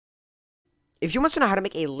if you want to know how to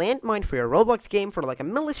make a landmine for your Roblox game, for like a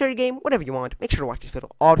military game, whatever you want, make sure to watch this video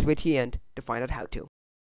all the way to the end to find out how to.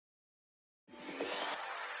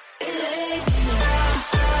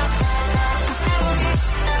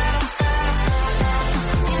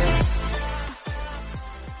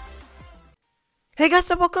 Hey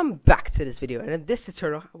guys, and welcome back to this video, and in this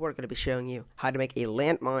tutorial we're going to be showing you how to make a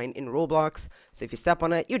landmine in Roblox. So if you step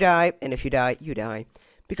on it, you die, and if you die, you die,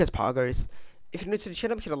 because poggers. If you're new to the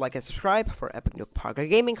channel, make sure to like and subscribe for epic new Pogger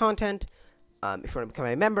gaming content. If you want to become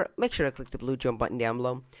a member, make sure to click the blue jump button down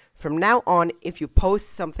below. From now on, if you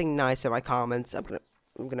post something nice in my comments, I'm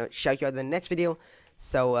gonna shout you out in the next video.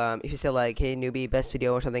 So if you say like, hey newbie, best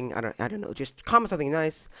video or something, I don't know, just comment something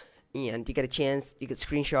nice. And you get a chance, you get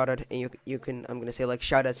screenshotted, and you can, I'm gonna say like,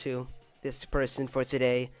 shout out to this person for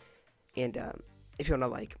today. And if you wanna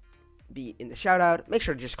like be in the shout out, make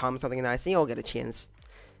sure to just comment something nice and you'll get a chance.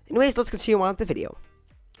 Anyways, let's continue on with the video.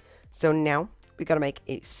 So now we gotta make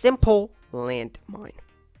a simple landmine.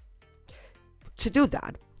 To do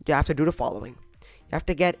that, you have to do the following. You have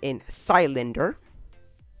to get in cylinder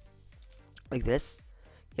like this.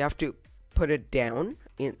 You have to put it down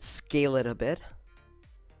and scale it a bit.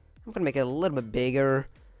 I'm gonna make it a little bit bigger.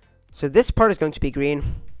 So this part is going to be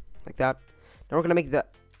green, like that. Now we're gonna make the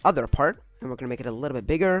other part, and we're gonna make it a little bit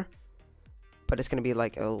bigger, but it's gonna be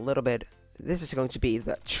like a little bit. This is going to be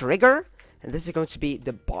the trigger, and this is going to be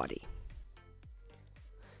the body.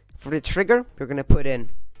 For the trigger, you're gonna put in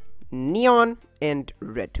neon and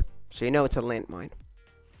red, so you know it's a landmine.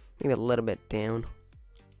 Maybe a little bit down.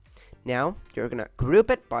 Now you're gonna group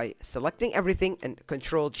it by selecting everything and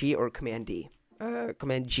Control G or Command D.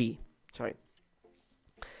 Command G, sorry.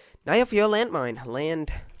 Now you have your landmine.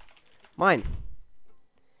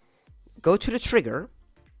 Go to the trigger,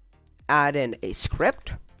 add in a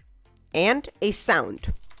script and a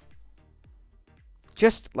sound,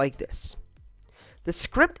 just like this. The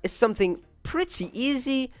script is something pretty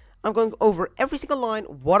easy. I'm going over every single line,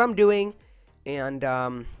 what I'm doing, and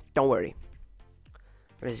don't worry.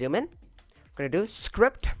 I'm gonna zoom in. I'm gonna do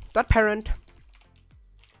script.parent.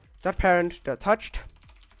 .parent.touched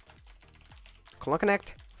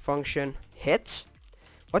connect function hit.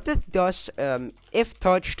 What this does, if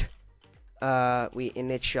touched, we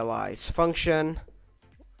initialize function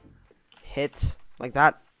hit, like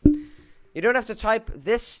that. You don't have to type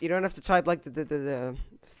this. You don't have to type like the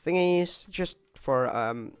thingies, just for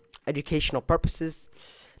educational purposes.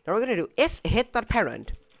 Now we're gonna do if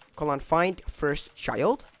hit.parent find first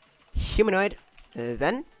child humanoid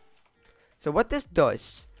then. So what this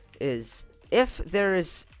does is, if there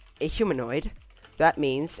is a humanoid, that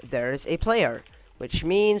means there is a player, which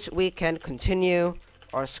means we can continue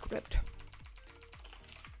our script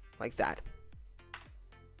like that.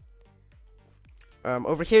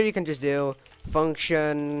 Over here you can just do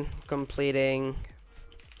function completing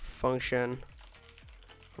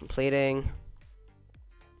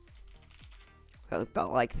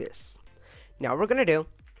like this. Now we're gonna do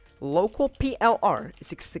local PLR is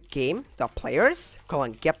the game.players,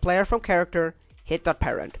 get player from character,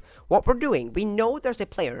 hit.parent. What we're doing, we know there's a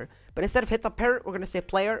player, but instead of hit.parent, we're gonna say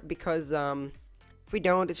player, because if we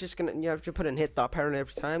don't, it's just gonna, you have to put in hit.parent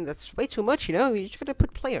every time. That's way too much, you know. You're just gonna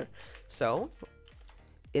put player. So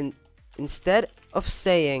instead of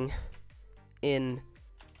saying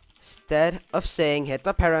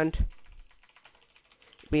hit.parent,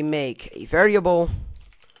 we make a variable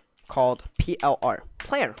called PLR,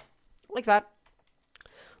 player, like that.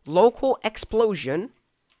 Local explosion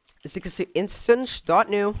is equal to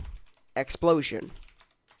instance.new explosion.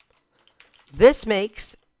 This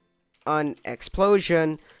makes an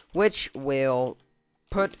explosion which will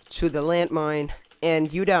put to the landmine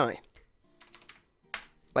and you die,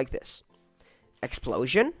 like this.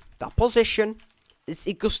 Explosion.position is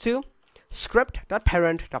equals to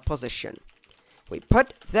script.parent.position. We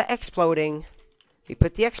put the explosion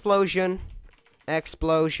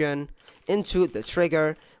into the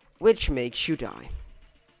trigger, which makes you die.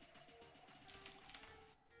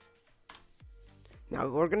 Now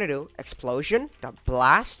we're gonna do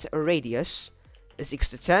explosion.blast radius is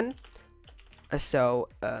equal to 10. So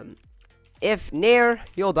if near,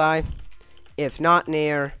 you'll die. If not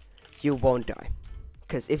near, you won't die.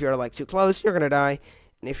 Because if you're like too close, you're gonna die.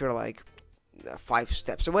 And if you're like 5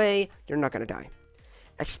 steps away, you're not gonna die.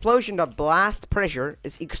 Explosion.blast pressure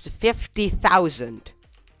is equal to 50,000.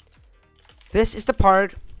 This is the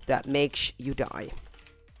part that makes you die.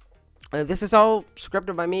 This is all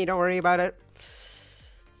scripted by me, don't worry about it.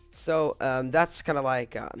 So that's kind of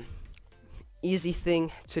like easy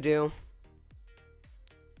thing to do.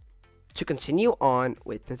 To continue on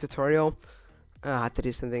with the tutorial, I had to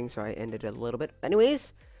do something, so I ended it a little bit.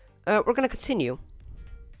 Anyways, we're gonna continue.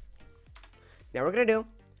 Now we're gonna do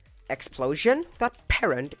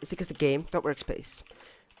explosion.parent is equals to game.workspace.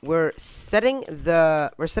 We're setting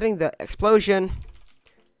the explosion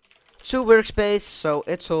to workspace, so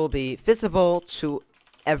it will be visible to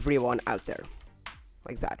everyone out there,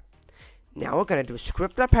 like that. Now we're gonna do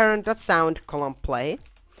script.parent.sound :play.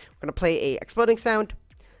 We're gonna play a exploding sound.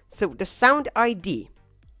 So the sound ID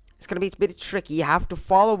is gonna be a bit tricky. You have to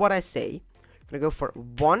follow what I say. I'm gonna go for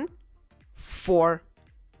 1 4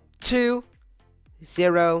 2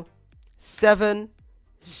 0 7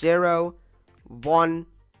 0 1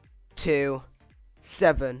 2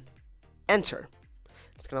 7. Enter.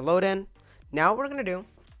 It's gonna load in. Now we're gonna do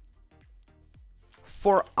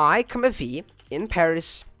for I, v in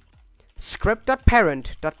pairs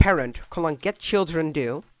script.parent :get children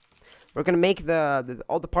do. We're gonna make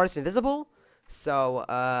all the parts invisible, so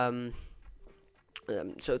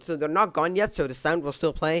so they're not gone yet, so the sound will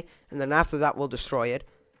still play, and then after that we'll destroy it.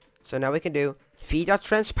 So now we can do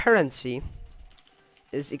v.transparency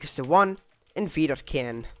is equals to 1 and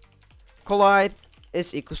v.can collide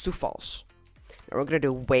is equals to false. Now we're gonna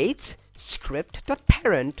do wait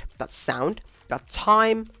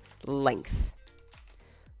script.parent.sound.time length.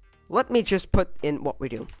 Let me just put in what we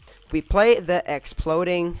do. We play the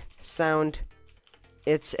exploding sound.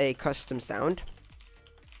 It's a custom sound.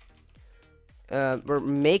 We're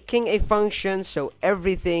making a function so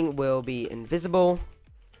everything will be invisible.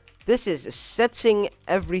 This is setting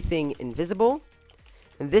everything invisible,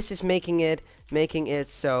 and this is making it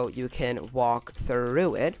so you can walk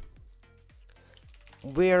through it.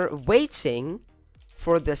 We're waiting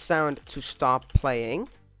for the sound to stop playing,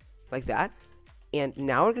 like that. And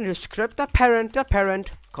now we're going to do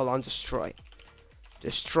script.parent.parent: destroy.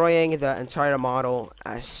 Destroying the entire model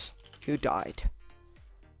as you died.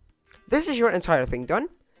 This is your entire thing done.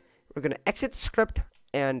 We're going to exit the script,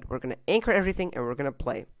 and we're going to anchor everything, and we're going to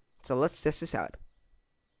play. So let's test this out.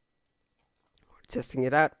 We're testing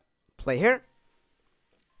it out. Play here.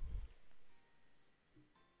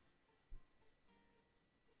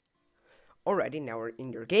 Alrighty, now we're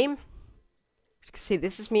in your game. You can see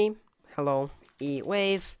this is me. Hello.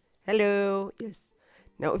 E-wave. Hello. Yes.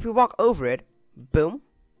 Now if we walk over it, boom.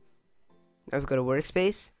 Now if we go to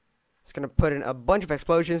workspace, it's going to put in a bunch of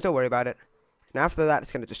explosions. Don't worry about it. And after that,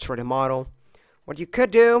 it's going to destroy the model. What you could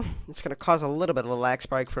do, it's going to cause a little bit of a lag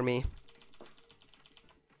spike for me.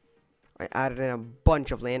 I added in a bunch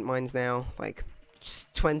of landmines now, like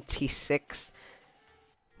 26.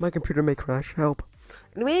 My computer may crash. Help.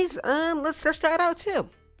 Anyways, let's test that out too.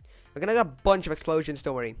 We're going to get a bunch of explosions.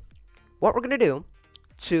 Don't worry. What we're going to do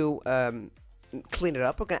to clean it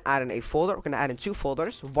up, we're going to add in a folder. We're going to add in 2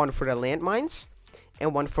 folders. One for the landmines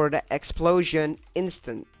and one for the explosion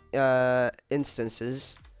instances.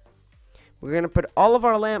 We're going to put all of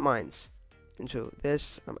our landmines into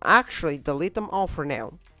this. Actually, delete them all for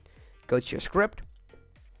now. Go to your script.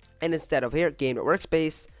 And instead of here,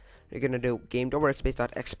 game.workspace, you're going to do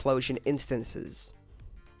game.workspace.explosion instances.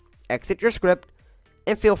 Exit your script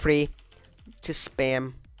and feel free to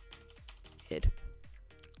spam it.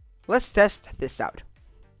 Let's test this out.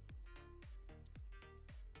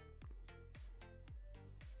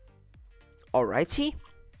 Alrighty.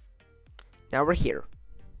 Now we're here.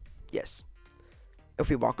 Yes. If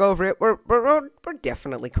we walk over it, we're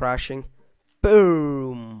definitely crashing.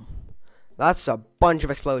 Boom. That's a bunch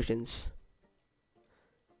of explosions.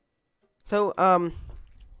 So, I'm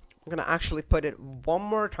gonna actually put it one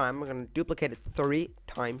more time. We're gonna duplicate it 3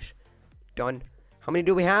 times. Done. How many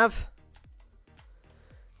do we have?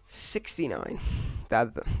 69.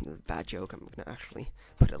 That's a bad joke. I'm gonna actually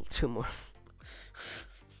put 2 more.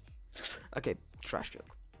 Okay, trash joke.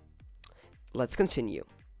 Let's continue.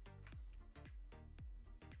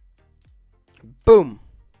 Boom.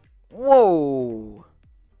 Whoa.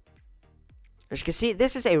 As you can see,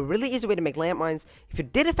 this is a really easy way to make landmines. If you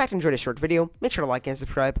did in fact enjoy this short video, make sure to like and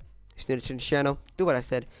subscribe. If you're new to the channel, do what I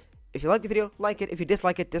said. If you like the video, like it. If you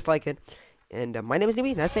dislike it, dislike it. And my name is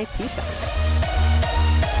Nimi, and I say peace out.